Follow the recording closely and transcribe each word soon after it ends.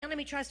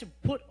enemy tries to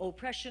put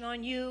oppression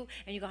on you,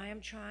 and you go, I am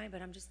trying,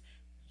 but I'm just,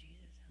 Jesus,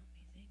 help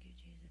me. Thank you,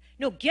 Jesus.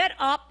 No, get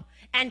up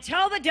and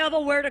tell the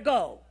devil where to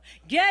go.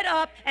 Get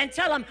up and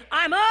tell him,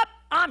 I'm up,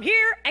 I'm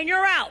here, and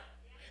you're out.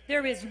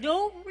 There is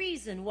no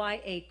reason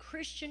why a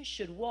Christian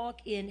should walk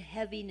in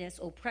heaviness,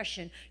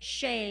 oppression,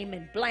 shame,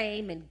 and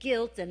blame, and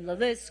guilt, and the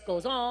list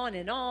goes on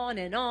and on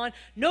and on.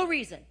 No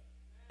reason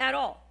at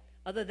all,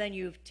 other than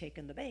you've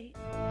taken the bait.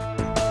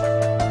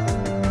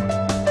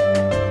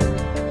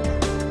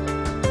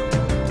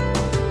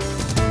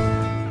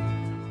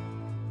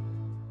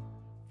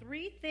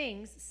 Three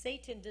things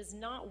Satan does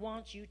not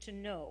want you to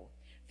know.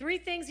 Three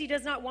things he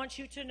does not want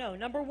you to know.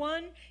 Number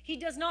one, he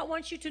does not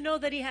want you to know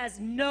that he has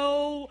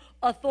no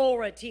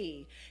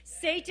authority.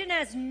 Satan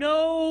has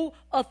no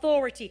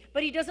authority,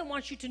 but he doesn't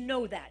want you to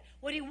know that.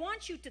 What he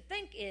wants you to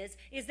think is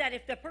that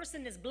if the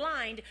person is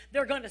blind,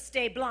 they're going to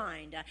stay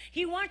blind.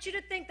 He wants you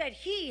to think that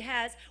he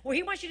has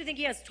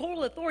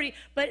total authority,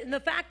 but the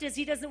fact is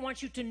he doesn't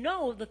want you to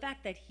know the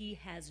fact that he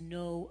has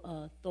no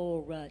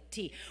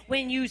authority.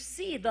 When you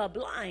see the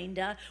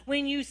blind,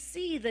 when you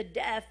see the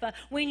deaf,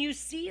 when you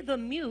see the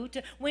mute,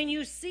 when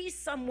you see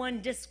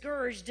someone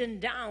discouraged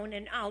and down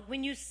and out,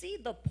 when you see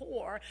the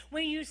poor,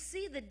 when you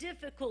see the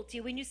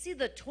difficulty, when you see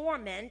the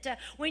torment,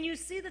 when you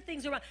see the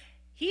things around,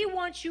 he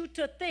wants you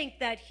to think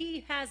that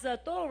he has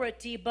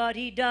authority, but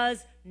he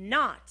does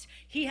not.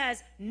 He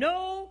has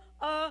no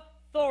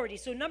authority.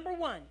 So number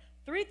one,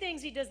 three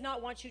things he does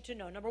not want you to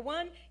know. Number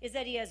one is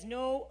that he has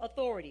no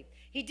authority.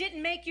 He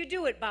didn't make you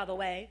do it, by the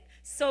way.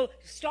 So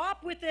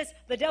stop with this,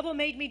 the devil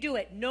made me do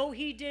it. No,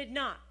 he did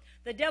not.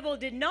 The devil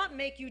did not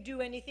make you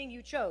do anything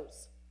you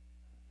chose.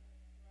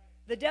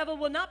 The devil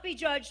will not be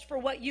judged for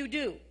what you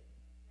do.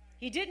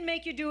 He didn't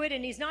make you do it,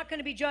 and he's not going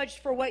to be judged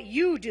for what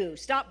you do.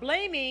 Stop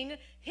blaming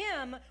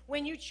him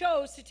when you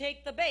chose to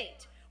take the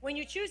bait. When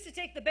you choose to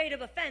take the bait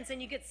of offense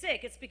and you get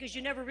sick, it's because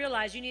you never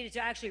realized you needed to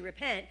actually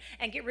repent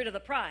and get rid of the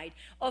pride.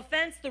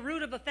 Offense, the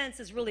root of offense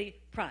is really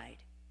pride.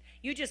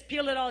 You just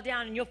peel it all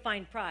down and you'll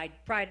find pride.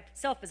 Pride,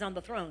 self is on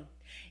the throne.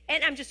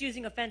 And I'm just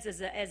using offense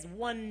as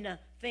one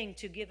thing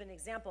to give an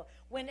example.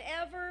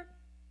 Whenever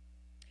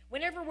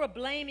we're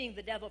blaming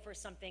the devil for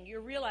something,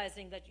 you're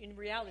realizing that in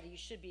reality you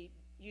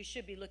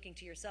should be looking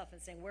to yourself and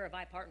saying, where have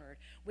I partnered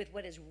with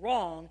what is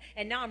wrong?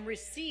 And now I'm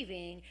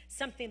receiving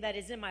something that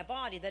is in my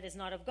body that is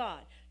not of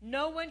God.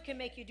 No one can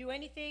make you do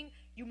anything.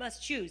 You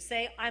must choose.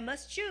 Say, I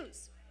must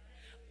choose.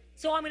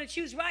 So I'm going to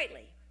choose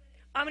rightly.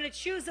 I'm going to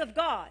choose of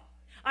God.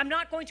 I'm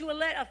not going to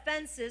let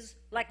offenses,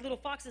 like little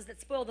foxes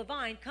that spoil the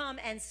vine, come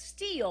and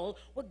steal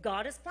what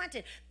God has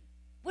planted.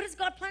 What has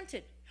God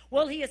planted?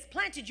 Well, he has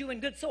planted you in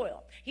good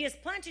soil. He has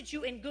planted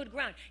you in good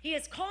ground. He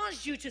has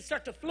caused you to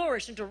start to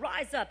flourish and to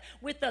rise up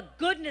with the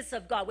goodness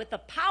of God, with the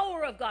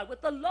power of God,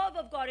 with the love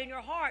of God in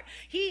your heart.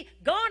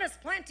 God has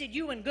planted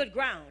you in good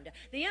ground.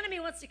 The enemy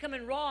wants to come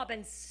and rob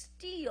and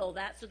steal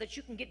that so that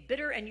you can get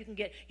bitter and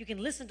you can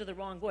listen to the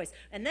wrong voice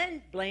and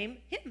then blame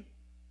him.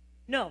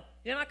 No,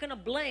 you're not going to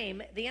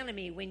blame the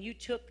enemy when you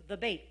took the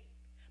bait.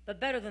 But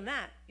better than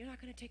that, you're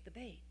not going to take the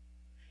bait.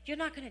 You're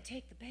not going to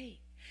take the bait.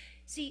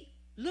 See,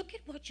 look at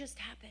what just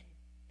happened.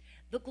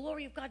 The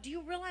glory of God. Do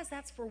you realize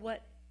that's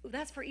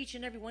for each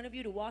and every one of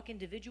you to walk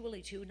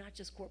individually too, not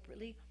just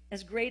corporately?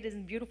 As great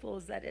and beautiful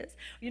as that is.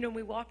 You know,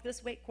 we walk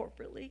this way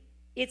corporately.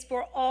 It's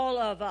for all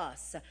of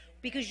us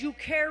because you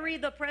carry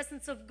the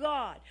presence of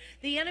God.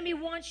 The enemy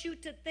wants you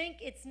to think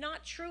it's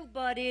not true,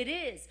 but it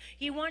is.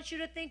 He wants you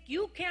to think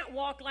you can't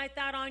walk like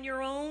that on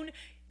your own.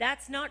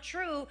 That's not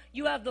true.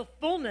 You have the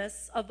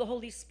fullness of the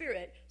Holy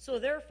Spirit. So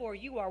therefore,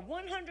 you are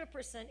 100%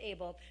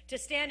 able to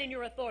stand in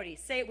your authority.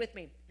 Say it with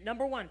me.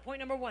 Point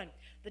number one,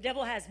 the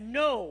devil has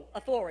no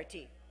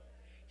authority.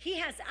 He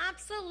has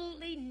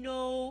absolutely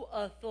no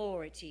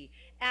authority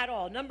at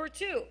all. Number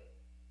two,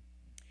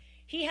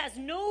 he has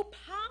no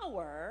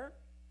power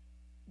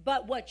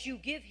but what you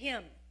give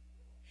him.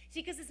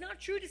 See, because it's not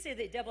true to say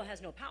the devil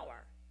has no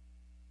power.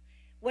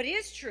 What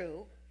is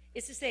true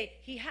is to say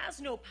he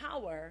has no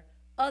power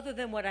other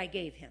than what I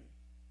gave him.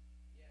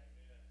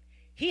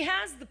 He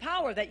has the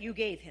power that you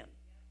gave him.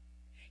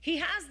 He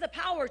has the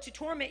power to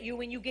torment you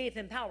when you gave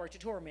him power to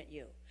torment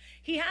you.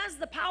 He has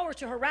the power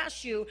to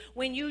harass you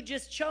when you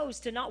just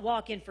chose to not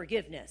walk in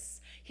forgiveness.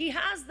 He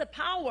has the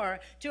power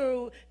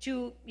to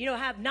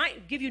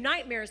give you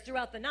nightmares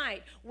throughout the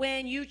night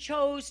when you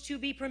chose to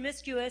be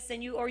promiscuous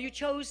or you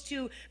chose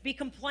to be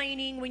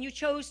complaining, when you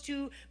chose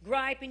to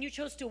gripe and you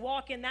chose to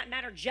walk in that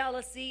matter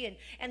jealousy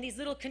and these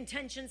little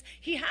contentions.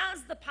 He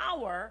has the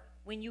power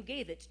when you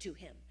gave it to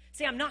him.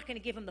 Say, I'm not going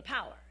to give him the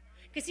power.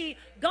 Because see,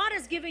 God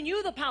has given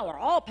you the power,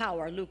 all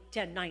power, Luke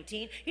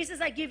 10:19. He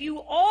says, I give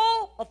you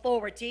all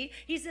authority.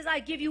 He says, I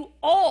give you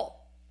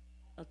all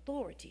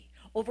authority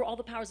over all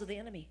the powers of the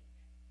enemy.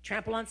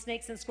 Trample on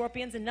snakes and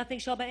scorpions, and nothing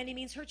shall by any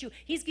means hurt you.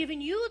 He's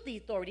given you the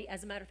authority,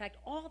 as a matter of fact,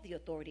 all the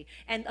authority.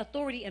 And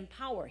authority and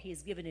power, he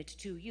has given it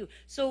to you.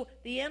 So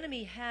the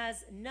enemy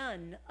has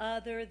none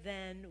other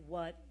than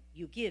what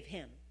you give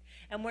him.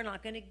 And we're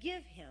not going to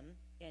give him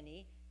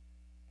any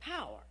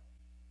power.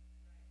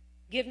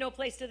 Give no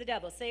place to the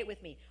devil. Say it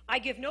with me. I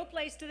give no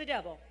place to the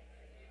devil.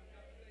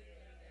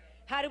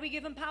 How do we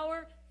give him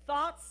power?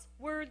 Thoughts,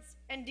 words,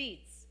 and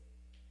deeds.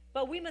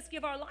 But we must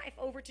give our life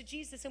over to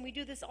Jesus, and we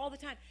do this all the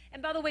time.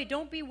 And by the way,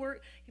 don't be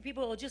worried.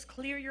 People will just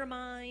clear your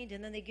mind,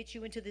 and then they get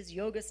you into this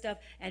yoga stuff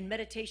and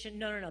meditation.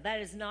 No, no, no. That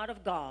is not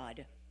of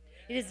God.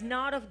 It is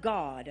not of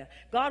God.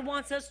 God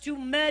wants us to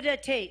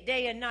meditate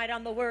day and night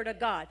on the Word of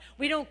God.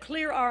 We don't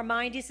clear our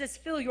mind. He says,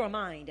 fill your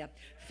mind.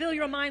 Fill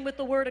your mind with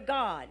the Word of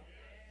God.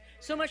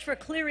 So much for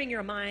clearing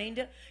your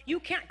mind. You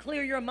can't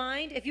clear your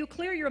mind. If you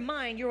clear your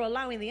mind, you're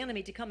allowing the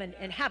enemy to come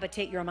and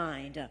habitate your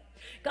mind.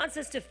 God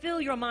says to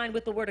fill your mind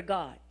with the Word of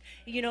God.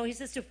 You know, he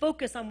says to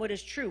focus on what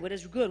is true, what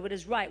is good, what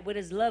is right, what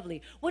is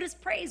lovely, what is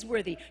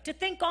praiseworthy, to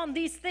think on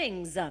these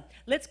things.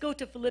 Let's go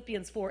to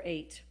Philippians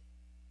 4:8.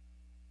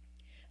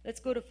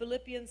 Let's go to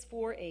Philippians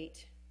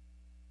 4:8.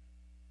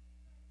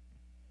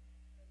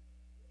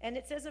 And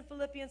it says in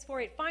Philippians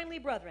 4:8, finally,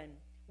 brethren,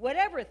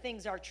 whatever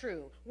things are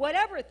true,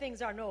 whatever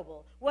things are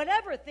noble,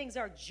 whatever things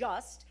are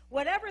just,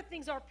 whatever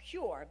things are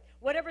pure,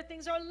 whatever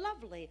things are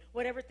lovely,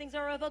 whatever things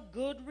are of a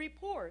good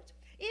report,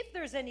 if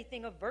there's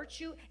anything of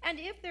virtue, and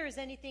if there is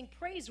anything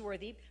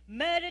praiseworthy,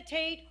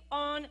 meditate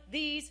on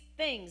these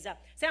things.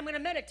 Say, I'm going to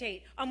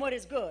meditate on what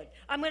is good.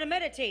 I'm going to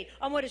meditate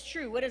on what is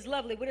true, what is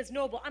lovely, what is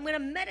noble. I'm going to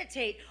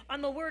meditate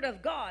on the Word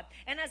of God.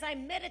 And as I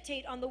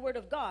meditate on the Word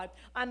of God,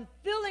 I'm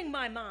filling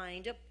my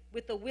mind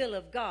with the will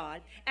of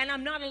God, and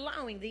I'm not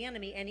allowing the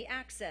enemy any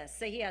access.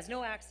 Say, he has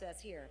no access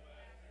here.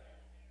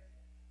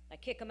 I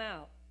kick him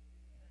out.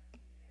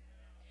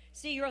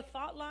 See, your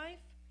thought life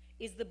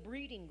is the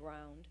breeding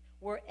ground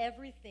where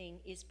everything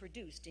is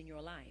produced in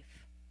your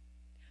life.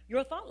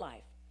 Your thought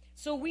life.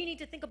 So we need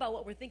to think about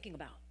what we're thinking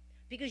about,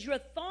 because your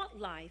thought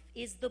life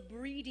is the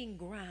breeding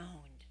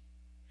ground.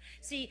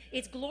 See,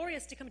 it's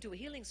glorious to come to a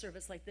healing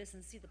service like this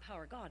and see the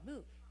power of God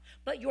move.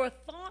 But your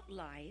thought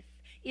life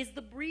is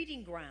the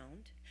breeding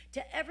ground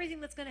to everything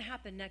that's going to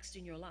happen next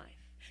in your life.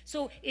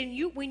 So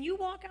when you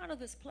walk out of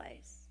this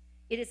place,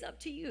 it is up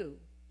to you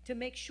to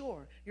make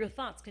sure your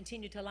thoughts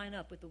continue to line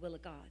up with the will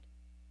of God.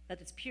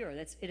 That it's pure.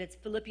 It's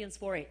Philippians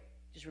 4:8.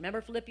 Just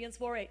remember Philippians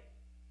 4:8.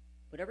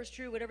 Whatever's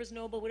true, whatever's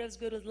noble, whatever's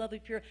good, whatever's lovely,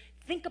 pure.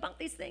 Think about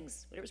these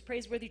things. Whatever's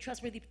praiseworthy,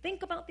 trustworthy.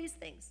 Think about these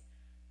things.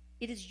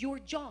 It is your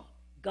job.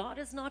 God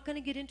is not going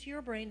to get into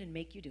your brain and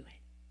make you do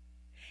it.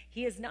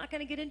 He is not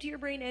going to get into your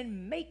brain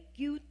and make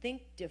you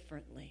think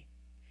differently.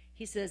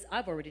 He says,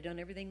 I've already done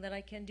everything that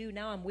I can do.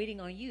 Now I'm waiting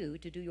on you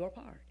to do your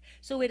part.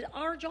 So it's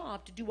our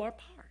job to do our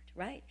part,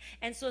 right?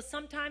 And so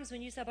sometimes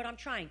when you say, but I'm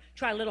trying,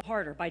 try a little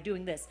harder by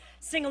doing this.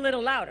 Sing a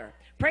little louder.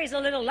 Praise a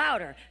little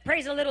louder.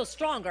 Praise a little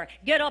stronger.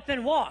 Get up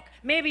and walk.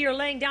 Maybe you're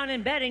laying down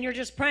in bed and you're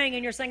just praying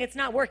and you're saying it's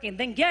not working.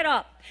 Then get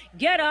up.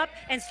 Get up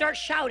and start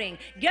shouting.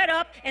 Get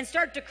up and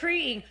start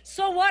decreeing.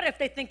 So what if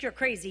they think you're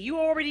crazy? You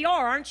already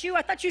are, aren't you?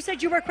 I thought you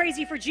said you were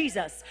crazy for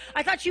Jesus.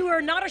 I thought you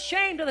were not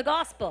ashamed of the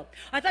gospel.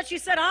 I thought you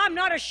said, I'm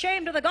not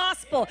ashamed of the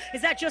gospel.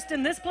 Is that just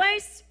in this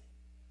place?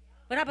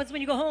 What happens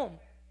when you go home?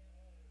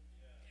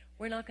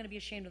 We're not going to be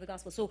ashamed of the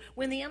gospel. So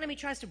when the enemy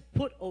tries to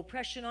put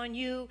oppression on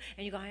you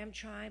and you go, I am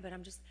trying, but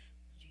I'm just,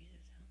 Jesus,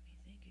 help me.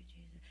 Thank you,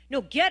 Jesus.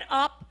 No, get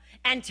up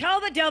and tell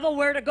the devil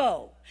where to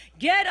go.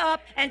 Get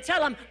up and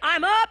tell him,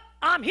 I'm up,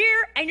 I'm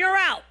here, and you're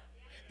out.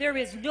 There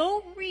is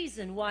no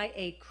reason why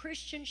a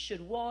Christian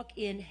should walk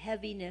in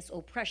heaviness,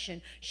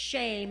 oppression,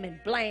 shame,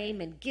 and blame,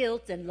 and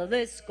guilt, and the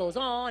list goes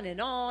on and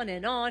on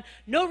and on.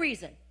 No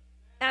reason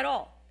at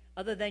all,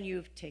 other than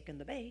you've taken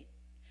the bait.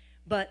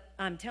 But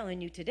I'm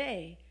telling you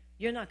today,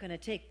 you're not going to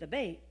take the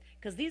bait,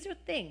 because these are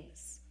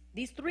things,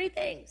 these three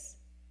things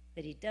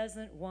that he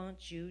doesn't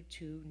want you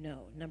to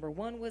know. Number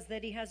one was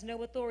that he has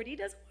no authority. He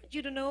doesn't want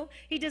you to know.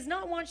 He does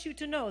not want you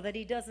to know that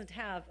he doesn't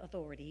have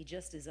authority. He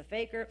just is a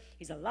faker.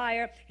 He's a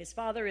liar. His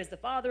father is the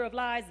father of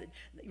lies,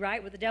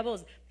 right? With the devil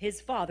is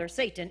his father.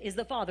 Satan is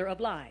the father of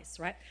lies,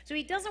 right? So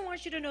he doesn't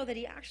want you to know that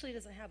he actually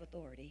doesn't have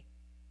authority.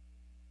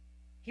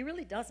 He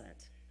really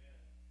doesn't.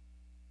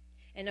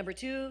 And number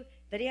two,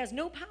 that he has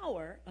no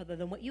power other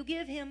than what you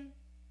give him,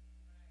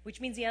 which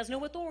means he has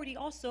no authority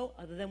also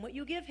other than what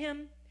you give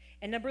him.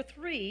 And number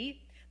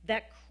three,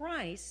 that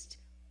Christ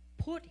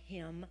put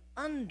him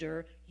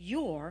under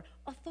your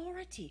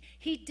authority.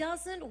 He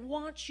doesn't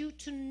want you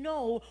to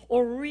know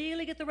or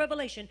really get the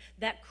revelation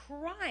that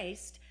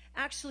Christ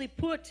actually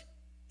put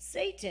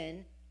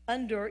Satan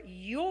under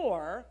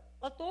your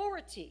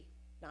authority,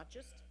 not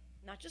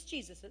just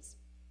Jesus's.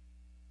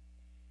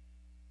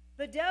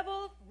 The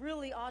devil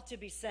really ought to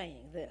be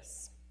saying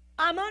this: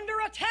 I'm under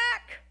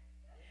attack.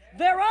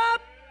 They're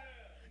up.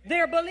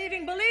 They're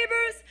believing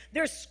believers.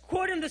 They're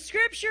quoting the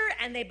scripture,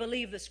 and they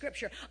believe the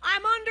scripture.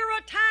 I'm under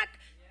attack.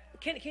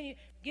 Can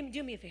you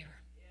do me a favor?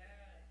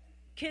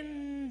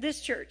 Can this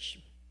church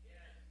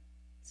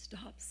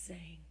stop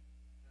saying,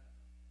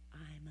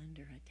 I'm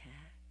under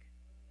attack?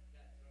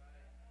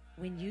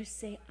 When you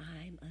say,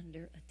 I'm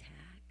under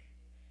attack,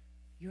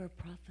 you're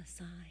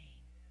prophesying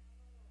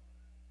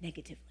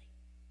negatively.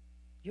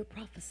 You're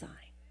prophesying.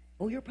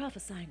 Oh, you're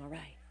prophesying all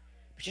right,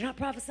 but you're not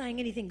prophesying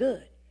anything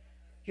good.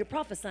 You're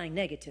prophesying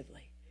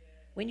negatively.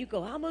 When you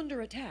go, I'm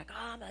under attack.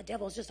 The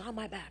devil's just on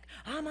my back.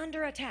 I'm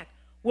under attack.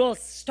 Well,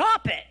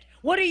 stop it.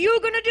 What are you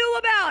going to do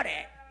about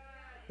it?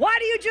 Why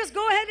do you just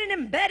go ahead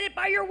and embed it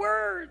by your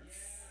words?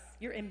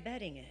 You're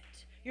embedding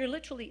it. You're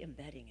literally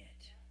embedding it.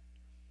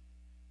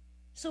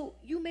 So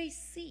you may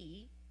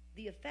see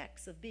the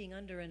effects of being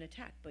under an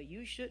attack, but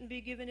you shouldn't be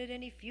giving it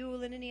any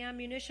fuel and any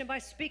ammunition by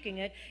speaking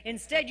it.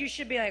 Instead, you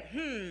should be like,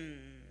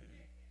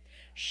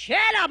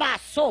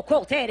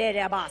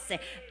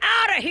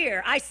 out of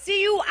here. I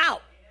see you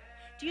out.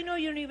 Do you know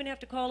you don't even have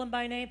to call him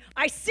by name?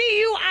 I see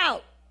you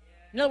out.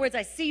 In other words,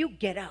 I see you,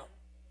 get out.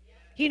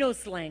 He knows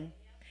slang.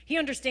 He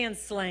understands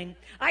slang.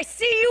 I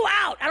see you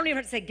out. I don't even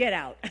have to say get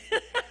out.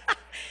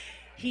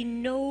 He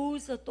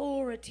knows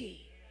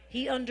authority.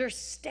 He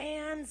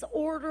understands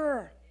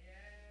order.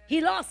 He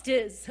lost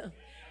his.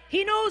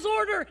 He knows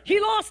order. He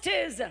lost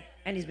his.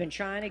 And he's been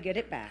trying to get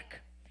it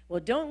back. Well,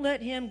 don't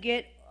let him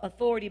get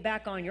authority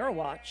back on your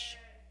watch.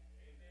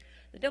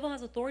 The devil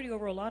has authority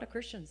over a lot of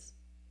Christians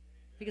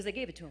because they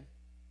gave it to him.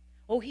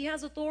 Oh, he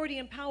has authority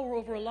and power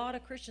over a lot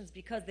of Christians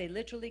because they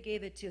literally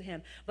gave it to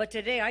him. But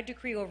today I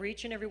decree over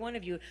each and every one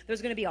of you,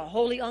 there's going to be a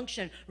holy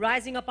unction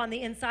rising up on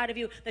the inside of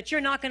you that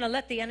you're not going to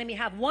let the enemy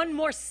have one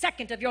more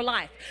second of your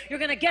life. You're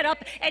going to get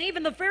up, and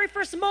even the very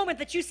first moment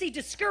that you see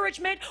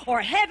discouragement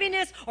or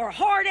heaviness or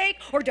heartache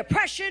or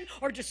depression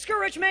or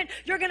discouragement,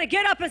 you're going to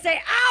get up and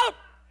say, out,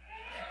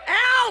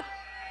 out,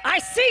 I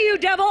see you,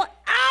 devil,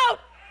 out.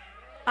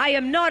 I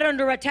am not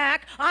under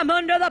attack. I'm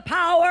under the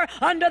power,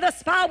 under the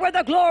spell where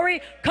the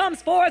glory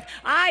comes forth.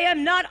 I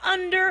am not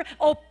under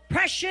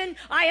oppression.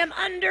 I am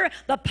under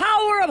the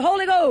power of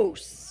Holy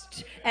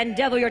Ghost. And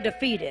devil, you're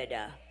defeated.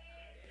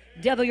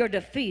 Devil, you're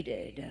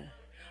defeated.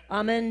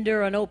 I'm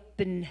under an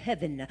open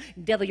heaven.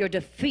 Devil, you're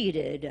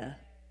defeated.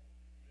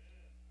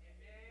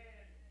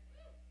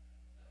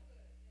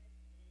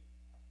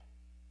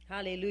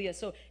 Hallelujah.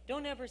 So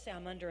don't ever say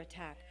I'm under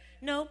attack.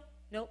 No.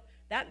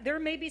 That there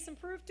may be some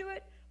proof to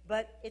it,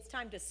 but it's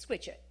time to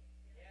switch it.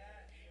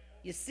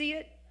 You see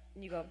it,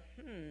 and you go,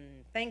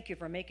 thank you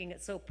for making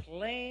it so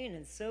plain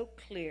and so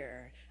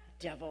clear,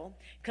 devil,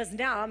 because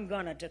now I'm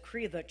going to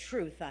decree the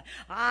truth.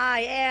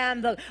 I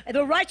am the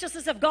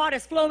righteousness of God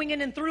is flowing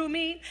in and through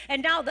me,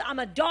 and now that I'm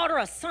a daughter,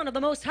 a son of the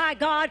Most High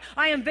God,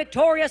 I am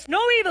victorious.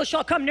 No evil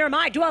shall come near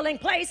my dwelling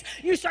place.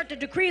 You start to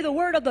decree the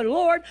word of the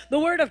Lord, the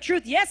word of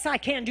truth. Yes, I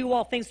can do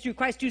all things through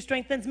Christ who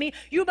strengthens me.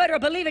 You better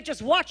believe it.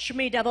 Just watch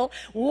me, devil.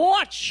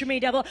 Watch me,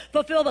 devil.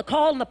 Fulfill the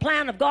call and the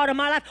plan of God in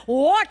my life.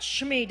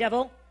 Watch me,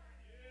 devil.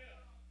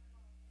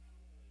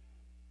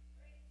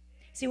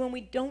 See, when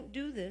we don't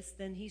do this,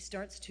 then he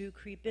starts to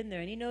creep in there,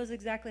 and he knows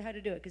exactly how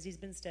to do it because he's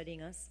been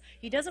studying us.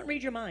 He doesn't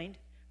read your mind,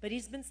 but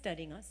he's been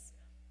studying us.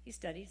 He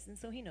studies, and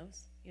so he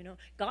knows. You know,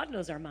 God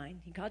knows our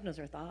mind. God knows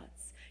our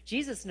thoughts.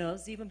 Jesus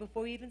knows even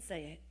before we even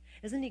say it.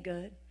 Isn't he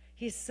good?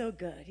 He's so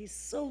good. He's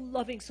so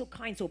loving, so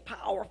kind, so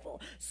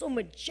powerful, so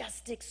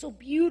majestic, so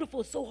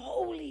beautiful, so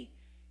holy.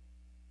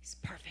 He's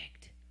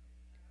perfect.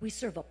 We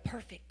serve a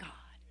perfect God.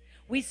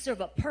 We serve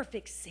a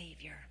perfect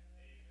Savior.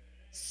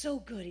 So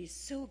good. He's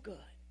so good.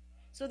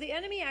 So the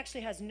enemy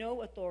actually has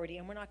no authority,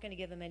 and we're not going to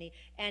give him any.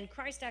 And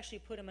Christ actually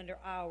put him under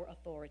our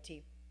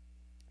authority.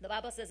 The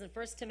Bible says in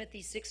 1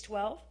 Timothy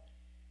 6:12, I'm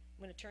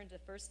going to turn to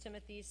 1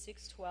 Timothy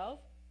 6:12.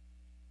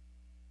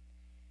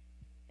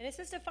 And it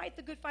says to fight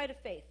the good fight of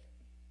faith.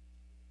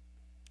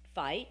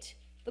 Fight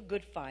the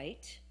good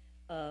fight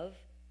of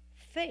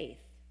faith.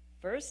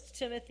 1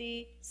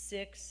 Timothy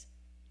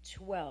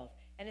 6:12.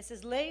 And it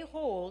says, lay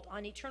hold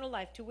on eternal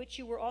life, to which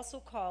you were also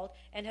called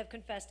and have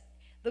confessed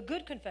the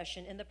good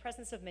confession in the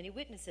presence of many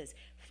witnesses.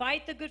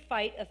 Fight the good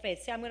fight of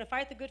faith. Say, I'm going to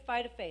fight the good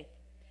fight of faith.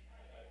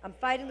 I'm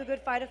fighting the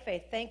good fight of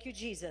faith. Thank you,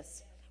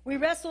 Jesus. We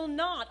wrestle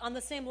not on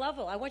the same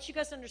level. I want you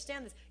guys to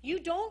understand this. You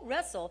don't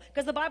wrestle,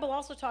 because the Bible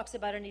also talks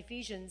about in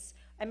Ephesians,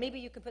 and maybe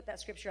you can put that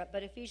scripture up,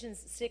 but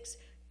Ephesians 6,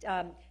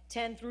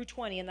 10 through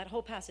 20, in that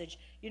whole passage,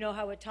 you know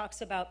how it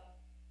talks about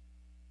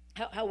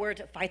how we're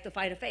to fight the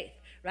fight of faith,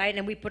 right?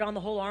 And we put on the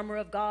whole armor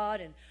of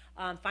God, and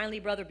finally,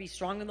 brother, be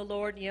strong in the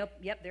Lord.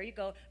 Yep, there you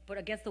go. But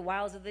against the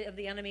wiles of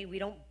the enemy, we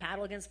don't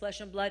battle against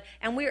flesh and blood.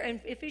 And we're in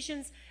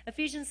Ephesians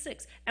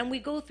 6, and we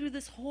go through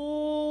this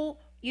whole,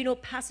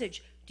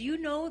 passage. Do you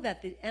know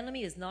that the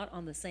enemy is not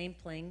on the same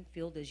playing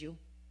field as you?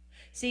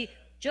 See,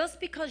 just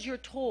because you're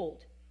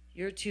told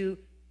you're to,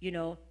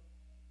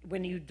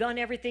 when you've done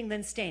everything,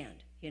 then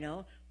stand,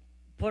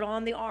 put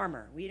on the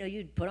armor.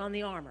 You put on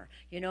the armor.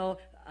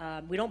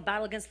 We don't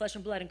battle against flesh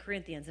and blood in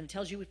Corinthians, and it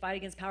tells you we fight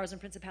against powers and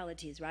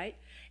principalities, right?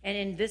 And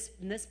in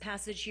this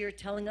passage here,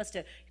 telling us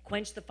to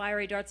quench the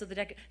fiery darts of the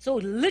deck. So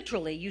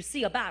literally, you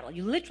see a battle.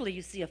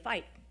 You see a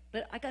fight.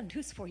 But I got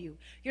news for you.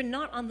 You're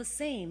not on the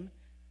same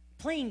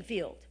playing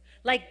field.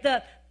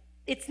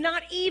 It's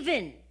not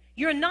even.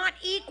 You're not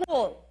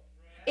equal.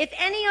 If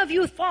any of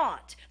you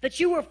thought that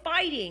you were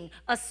fighting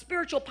a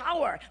spiritual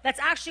power that's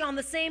actually on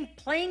the same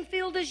playing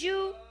field as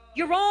you,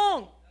 you're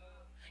wrong.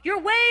 You're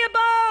way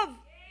above.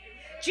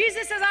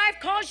 Jesus says, I've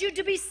caused you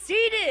to be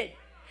seated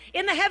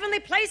in the heavenly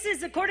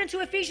places, according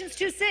to Ephesians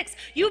 2:6.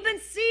 You've been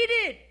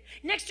seated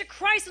next to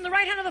Christ on the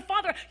right hand of the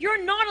Father.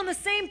 You're not on the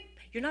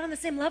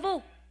same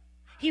level.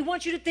 He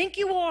wants you to think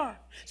you are.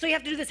 So you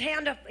have to do this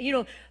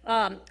hand-to-hand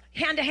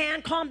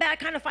combat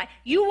kind of fight.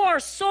 You are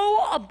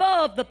so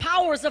above the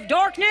powers of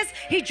darkness.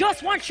 He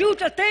just wants you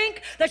to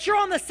think that you're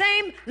on the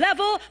same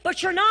level,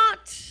 but you're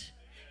not.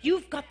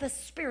 You've got the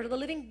Spirit of the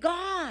living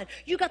God.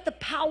 You got the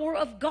power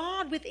of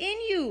God within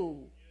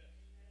you.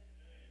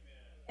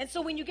 And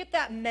so when you get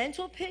that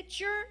mental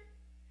picture,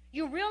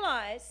 you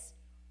realize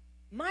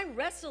my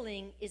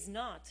wrestling is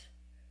not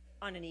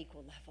on an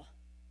equal level.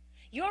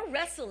 Your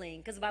wrestling,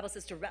 because the Bible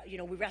says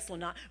we wrestle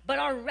not, but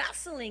our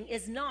wrestling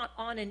is not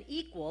on an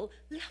equal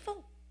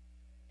level.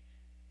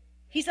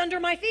 He's under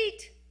my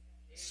feet.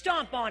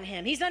 Stomp on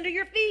him. He's under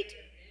your feet.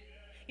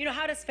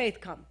 How does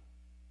faith come?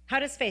 How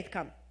does faith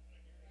come?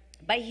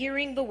 By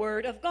hearing the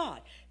word of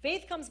God.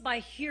 Faith comes by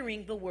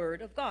hearing the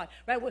word of God,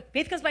 right?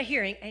 Faith comes by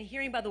hearing, and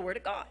hearing by the word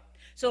of God.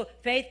 So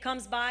faith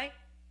comes by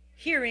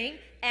hearing,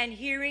 and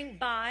hearing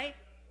by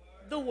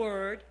the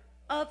word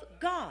of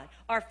God.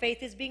 Our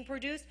faith is being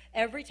produced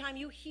every time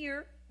you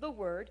hear the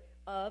word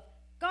of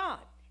God.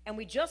 And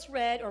we just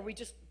read, or we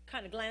just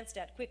kind of glanced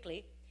at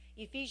quickly,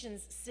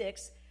 Ephesians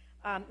 6.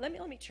 Let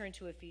me turn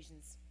to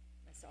Ephesians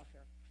myself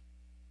here.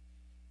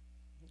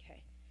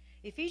 Okay.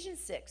 Ephesians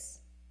 6.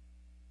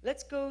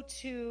 Let's go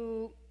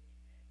to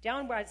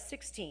downward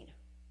 16.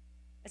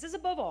 It says,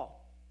 above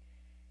all,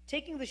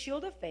 taking the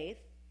shield of faith,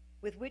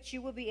 with which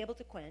you will be able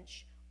to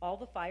quench all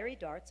the fiery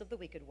darts of the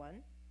wicked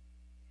one,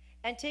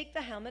 and take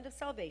the helmet of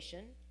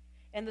salvation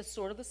and the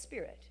sword of the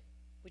Spirit,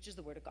 which is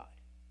the word of God.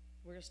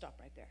 We're going to stop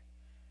right there.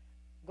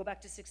 Go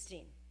back to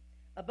 16.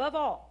 Above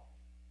all,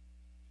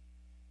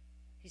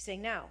 he's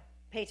saying now,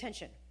 pay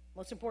attention.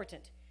 Most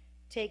important,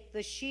 take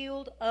the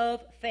shield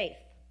of faith,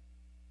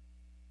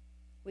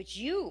 which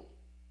you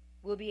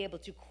will be able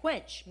to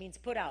quench, means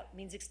put out,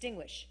 means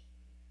extinguish.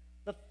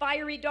 The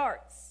fiery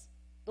darts,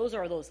 those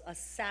are those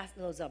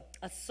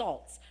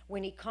assaults,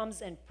 when he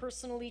comes and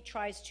personally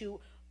tries to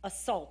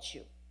assault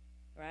you,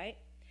 right?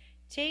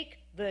 Take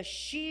the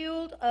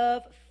shield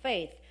of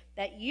faith,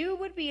 that you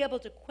would be able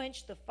to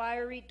quench the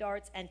fiery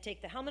darts, and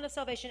take the helmet of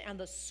salvation and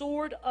the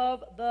sword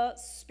of the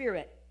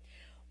Spirit.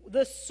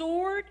 The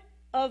sword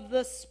of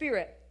the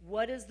Spirit.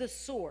 What is the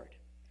sword?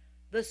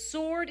 The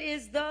sword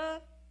is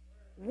the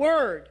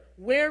word.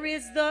 Where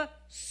is the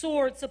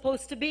sword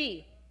supposed to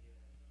be?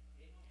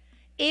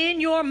 In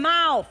your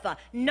mouth,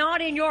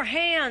 not in your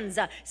hands.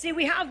 See,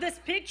 we have this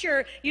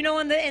picture,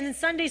 in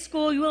Sunday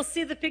school, you will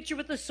see the picture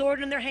with the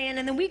sword in their hand,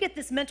 and then we get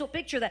this mental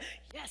picture that,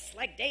 yes,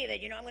 like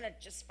David, I'm going to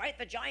just fight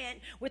the giant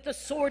with the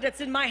sword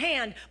that's in my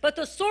hand. But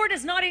the sword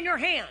is not in your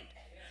hand.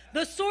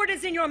 The sword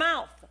is in your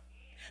mouth.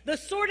 The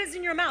sword is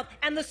in your mouth,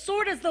 and the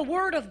sword is the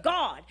word of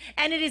God,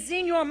 and it is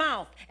in your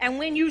mouth. And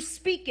when you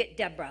speak it,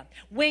 Deborah,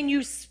 when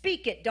you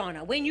speak it,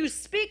 Donna, when you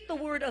speak the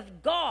word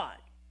of God,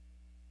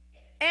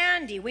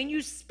 Andy, when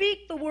you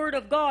speak the word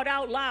of God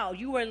out loud,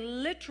 you are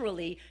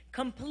literally,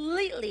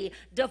 completely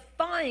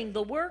defying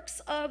the works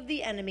of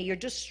the enemy. You're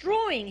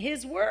destroying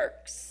his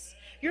works.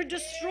 You're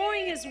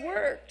destroying his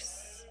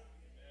works.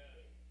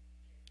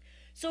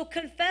 So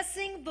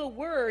confessing the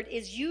word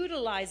is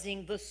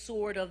utilizing the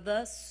sword of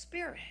the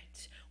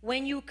Spirit.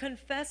 When you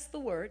confess the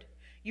word,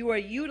 you are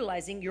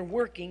utilizing, you're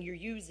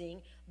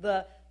using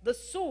the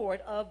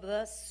sword of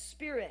the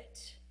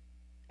Spirit.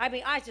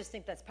 I just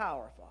think that's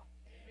powerful.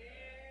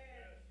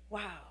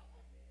 Wow.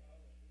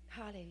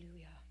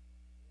 Hallelujah.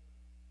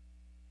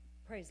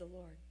 Praise the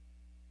Lord.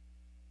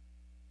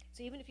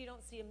 So even if you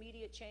don't see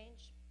immediate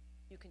change,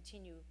 you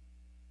continue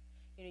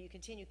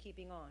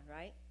keeping on,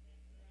 right?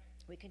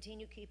 We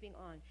continue keeping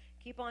on.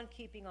 Keep on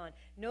keeping on.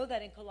 Know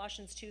that in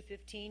Colossians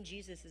 2:15,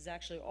 Jesus is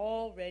actually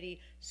already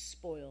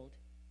spoiled.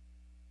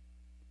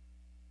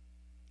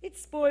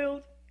 It's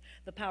spoiled.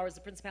 The powers,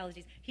 the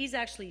principalities. He's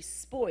actually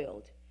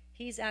spoiled.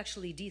 He's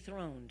actually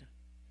dethroned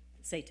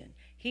Satan.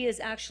 He has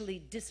actually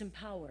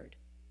disempowered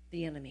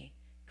the enemy.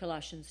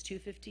 Colossians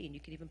 2:15. You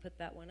can even put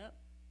that one up.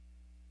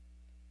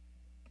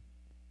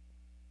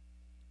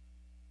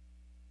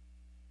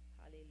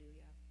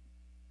 Hallelujah.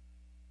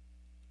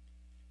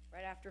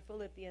 Right after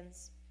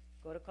Philippians,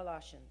 go to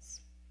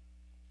Colossians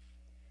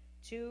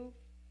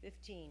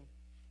 2:15.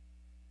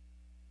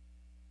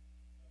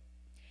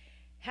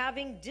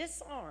 Having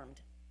disarmed,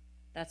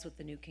 that's what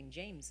the New King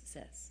James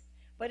says.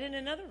 But in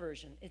another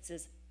version, it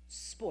says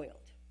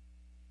spoiled.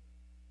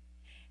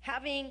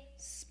 Having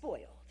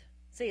spoiled.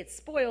 Say it's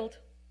spoiled.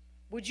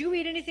 Would you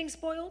eat anything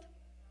spoiled?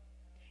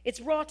 It's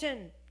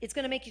rotten. It's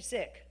going to make you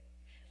sick.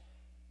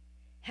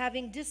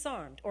 Having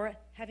disarmed or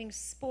having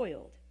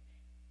spoiled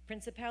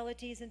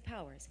principalities and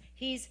powers.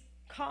 He's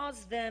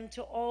caused them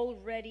to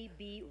already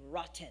be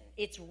rotten.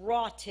 It's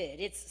rotted.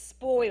 It's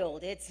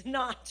spoiled. It's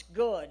not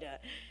good.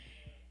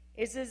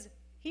 It says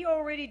he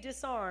already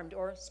disarmed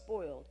or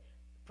spoiled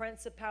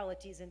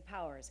principalities and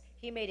powers.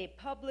 He made a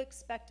public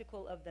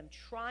spectacle of them,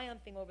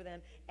 triumphing over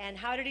them. And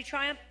how did he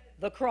triumph?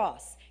 The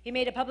cross. He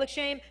made a public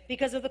shame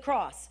because of the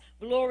cross.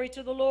 Glory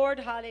to the Lord.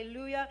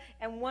 Hallelujah.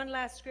 And one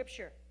last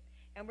scripture.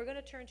 And we're going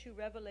to turn to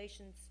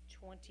Revelations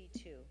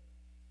 22.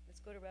 Let's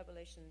go to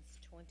Revelations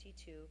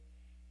 22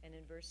 and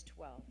in verse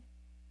 12.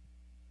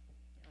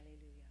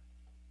 Hallelujah.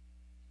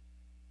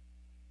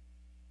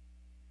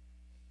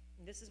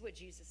 This is what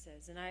Jesus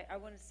says. And I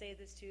want to say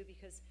this too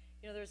because,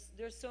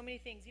 there's so many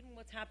things, even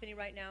what's happening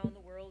right now in the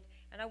world.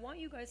 And I want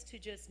you guys to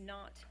just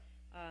not,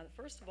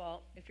 first of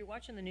all, if you're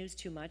watching the news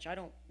too much, I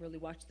don't really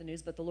watch the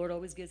news, but the Lord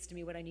always gives to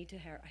me what I need to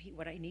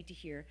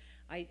hear.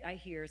 I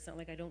hear. It's not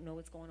like I don't know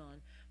what's going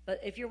on. But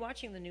if you're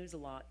watching the news a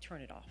lot,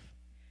 turn it off.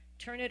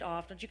 Turn it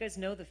off. Don't you guys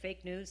know the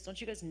fake news? Don't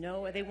you guys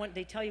know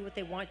they tell you what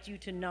they want you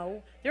to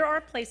know? There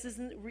are places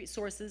and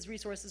resources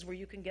where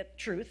you can get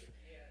truth.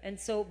 And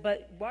so,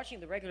 but watching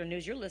the regular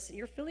news,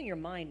 you're filling your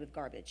mind with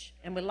garbage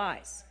and with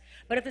lies.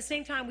 But at the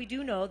same time, we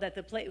do know that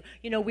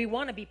we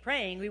want to be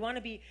praying. We want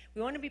to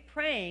be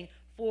praying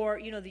for,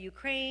 the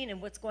Ukraine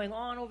and what's going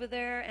on over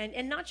there.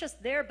 And not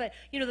just there, but,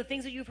 the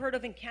things that you've heard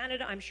of in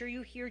Canada, I'm sure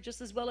you hear just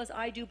as well as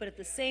I do. But at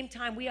the same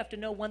time, we have to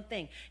know one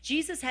thing.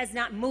 Jesus has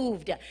not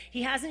moved.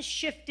 He hasn't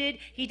shifted.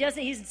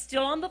 He's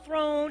still on the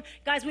throne.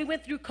 Guys, we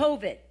went through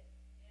COVID.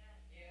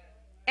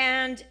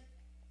 And,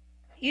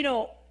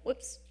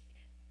 whoops.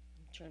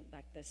 Turn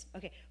back this.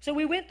 Okay. So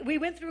we went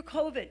through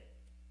COVID.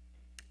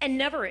 And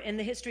never in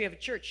the history of a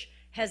church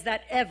has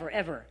that ever,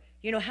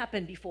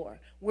 happened before,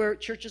 where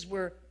churches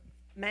were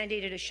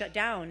mandated to shut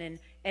down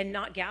and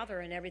not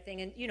gather and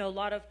everything. And, a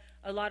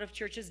lot of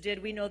churches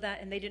did. We know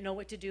that, and they didn't know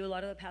what to do. A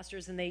lot of the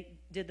pastors, and they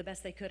did the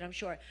best they could, I'm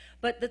sure.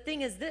 But the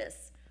thing is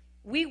this.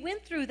 We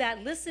went through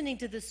that listening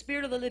to the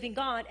Spirit of the living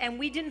God, and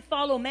we didn't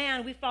follow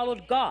man. We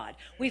followed God.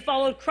 We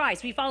followed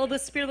Christ. We followed the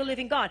Spirit of the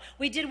living God.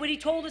 We did what he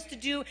told us to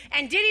do.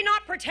 And did he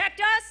not protect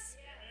us?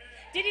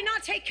 Did he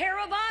not take care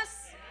of us?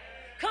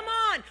 Come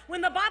on.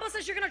 When the Bible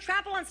says you're going to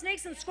trample on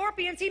snakes and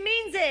scorpions, he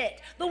means it.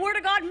 The Word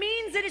of God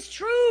means it is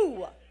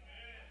true.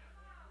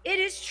 It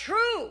is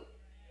true.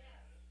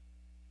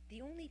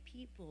 The only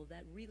people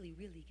that really,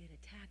 really get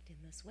attacked in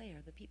this way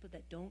are the people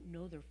that don't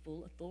know their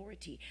full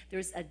authority.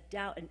 There's a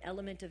doubt, an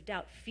element of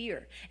doubt,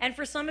 fear. And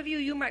for some of you,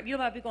 you might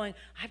be going,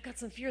 I've got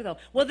some fear though.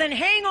 Well, then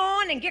hang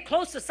on and get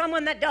close to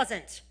someone that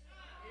doesn't.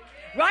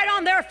 Ride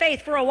on their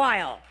faith for a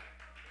while.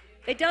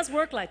 It does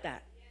work like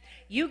that.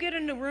 You get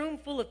in a room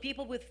full of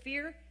people with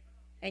fear,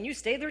 and you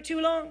stay there too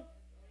long,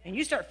 and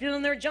you start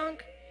feeling their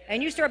junk,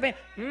 and you start being,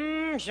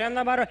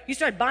 you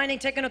start binding,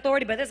 taking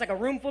authority, but there's like a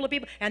room full of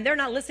people, and they're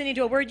not listening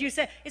to a word you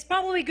say. It's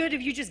probably good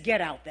if you just get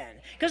out then,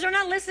 because they're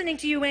not listening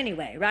to you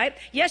anyway, right?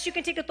 Yes, you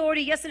can take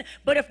authority, yes,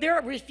 but if they're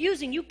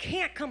refusing, you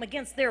can't come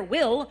against their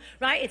will,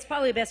 right? It's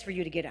probably best for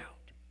you to get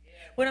out.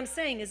 What I'm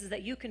saying is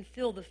that you can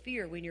feel the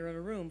fear when you're in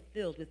a room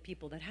filled with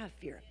people that have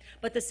fear.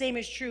 But the same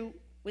is true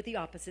with the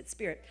opposite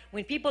spirit.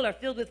 When people are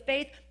filled with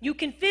faith, you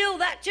can feel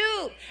that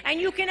too.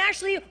 And you can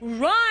actually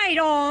ride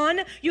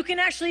on, you can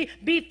actually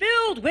be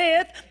filled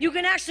with, you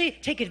can actually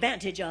take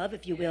advantage of,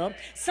 if you will,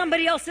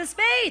 somebody else's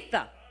faith.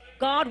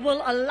 God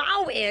will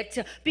allow it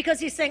because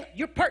he's saying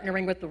you're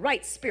partnering with the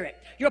right spirit.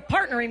 You're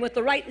partnering with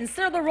the right,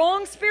 instead of the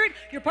wrong spirit,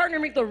 you're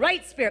partnering with the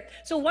right spirit.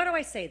 So why do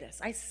I say this?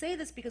 I say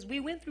this because we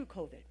went through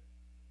COVID,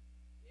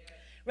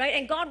 right?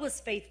 And God was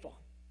faithful,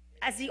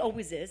 as he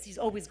always is. He's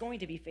always going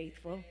to be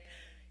faithful.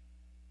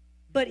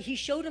 But he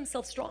showed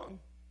himself strong.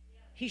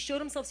 He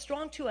showed himself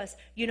strong to us.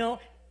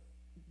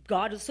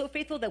 God is so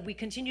faithful that we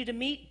continue to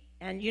meet.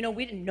 And,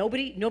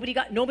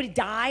 nobody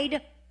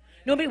died.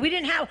 We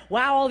didn't have,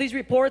 all these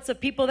reports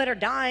of people that are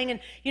dying. And,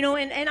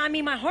 and I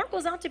mean, my heart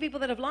goes out to people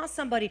that have lost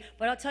somebody.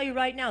 But I'll tell you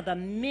right now, the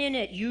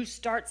minute you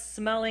start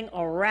smelling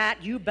a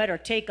rat, you better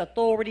take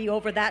authority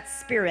over that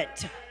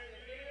spirit.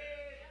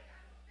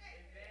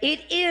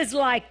 It is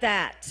like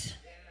that.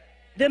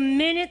 The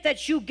minute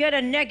that you get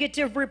a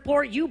negative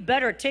report, you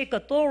better take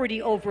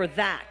authority over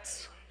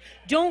that.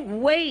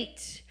 Don't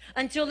wait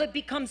until it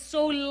becomes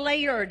so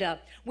layered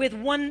with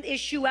one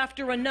issue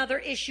after another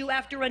issue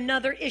after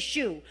another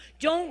issue.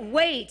 Don't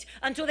wait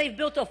until they've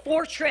built a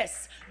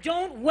fortress.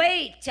 Don't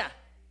wait.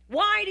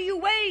 Why do you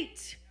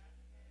wait?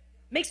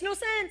 Makes no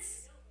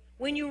sense.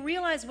 When you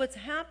realize what's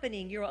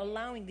happening, you're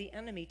allowing the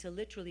enemy to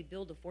literally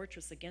build a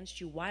fortress against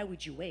you. Why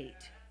would you wait?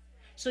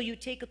 So you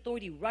take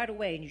authority right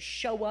away and you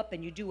show up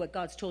and you do what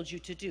God's told you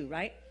to do,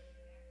 right?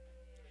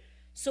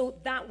 So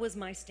that was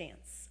my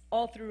stance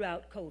all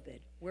throughout COVID.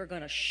 We're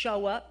going to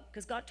show up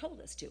because God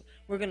told us to.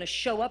 We're going to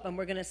show up and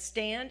we're going to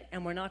stand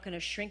and we're not going to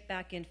shrink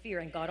back in fear.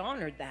 And God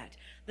honored that.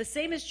 The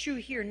same is true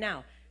here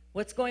now.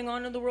 What's going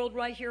on in the world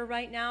right here,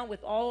 right now,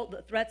 with all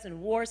the threats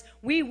and wars,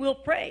 we will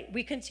pray.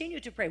 We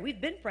continue to pray.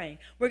 We've been praying.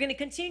 We're going to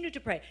continue to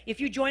pray. If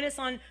you join us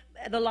on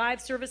the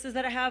live services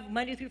that I have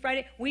Monday through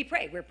Friday, we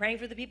pray. We're praying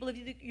for the people of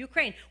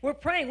Ukraine. We're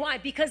praying. Why?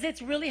 Because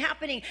it's really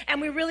happening,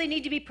 and we really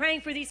need to be praying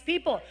for these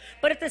people.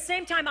 But at the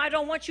same time, I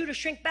don't want you to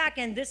shrink back,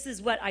 and this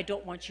is what I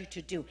don't want you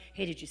to do.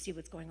 Hey, did you see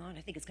what's going on? I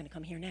think it's going to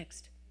come here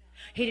next.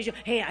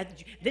 Hey,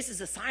 this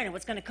is a sign of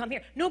what's going to come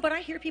here. No, but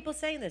I hear people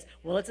saying this.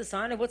 Well, it's a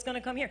sign of what's going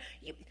to come here.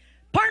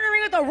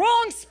 Partnering with the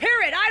wrong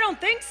spirit. I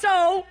don't think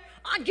so.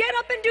 Get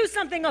up and do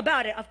something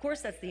about it. Of course,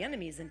 that's the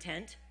enemy's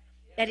intent.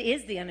 That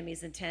is the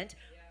enemy's intent.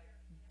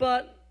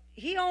 But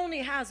he only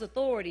has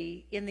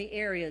authority in the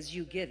areas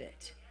you give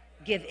it.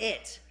 Give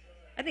it.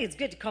 I think it's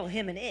good to call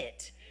him an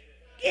it.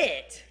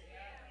 It.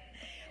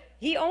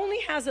 He only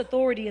has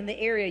authority in the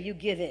area you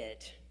give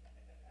it.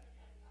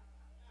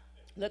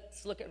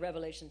 Let's look at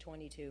Revelation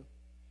 22.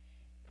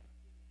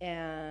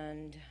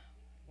 And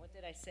what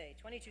did I say?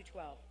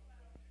 22:12.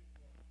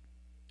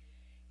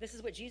 This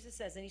is what Jesus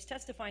says, and he's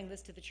testifying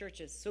this to the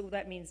churches, so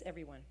that means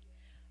everyone.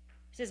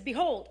 He says,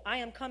 behold, I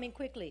am coming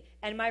quickly,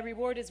 and my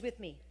reward is with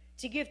me,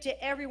 to give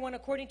to everyone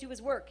according to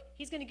his work.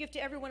 He's going to give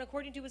to everyone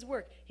according to his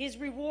work. His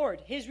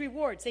reward.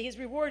 Say, his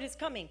reward is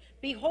coming.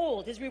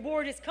 Behold, his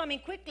reward is coming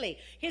quickly.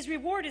 His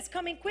reward is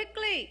coming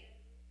quickly.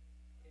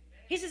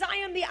 He says, I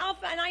am the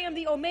Alpha and I am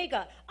the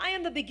Omega. I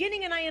am the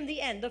beginning and I am the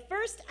end, the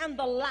first and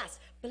the last.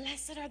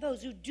 Blessed are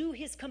those who do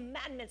his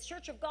commandments.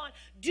 Church of God,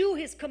 do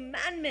his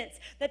commandments,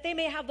 that they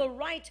may have the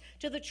right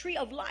to the tree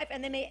of life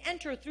and they may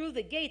enter through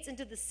the gates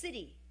into the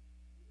city.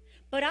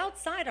 But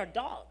outside are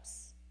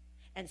dogs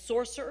and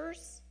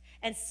sorcerers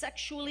and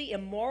sexually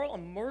immoral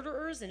and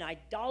murderers and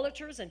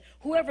idolaters and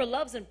whoever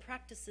loves and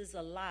practices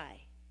a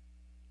lie.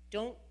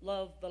 Don't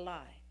love the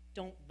lie.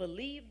 Don't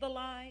believe the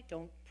lie.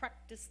 Don't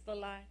practice the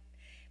lie.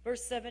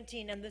 Verse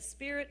 17, and the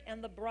Spirit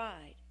and the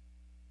bride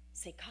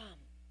say, come.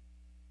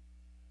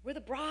 We're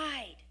the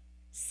bride.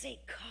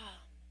 Say, come,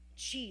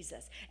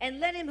 Jesus. And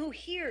let him who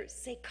hears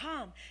say,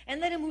 come.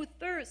 And let him who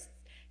thirsts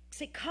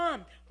say,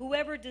 come.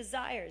 Whoever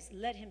desires,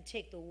 let him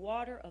take the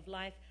water of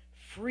life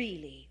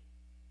freely.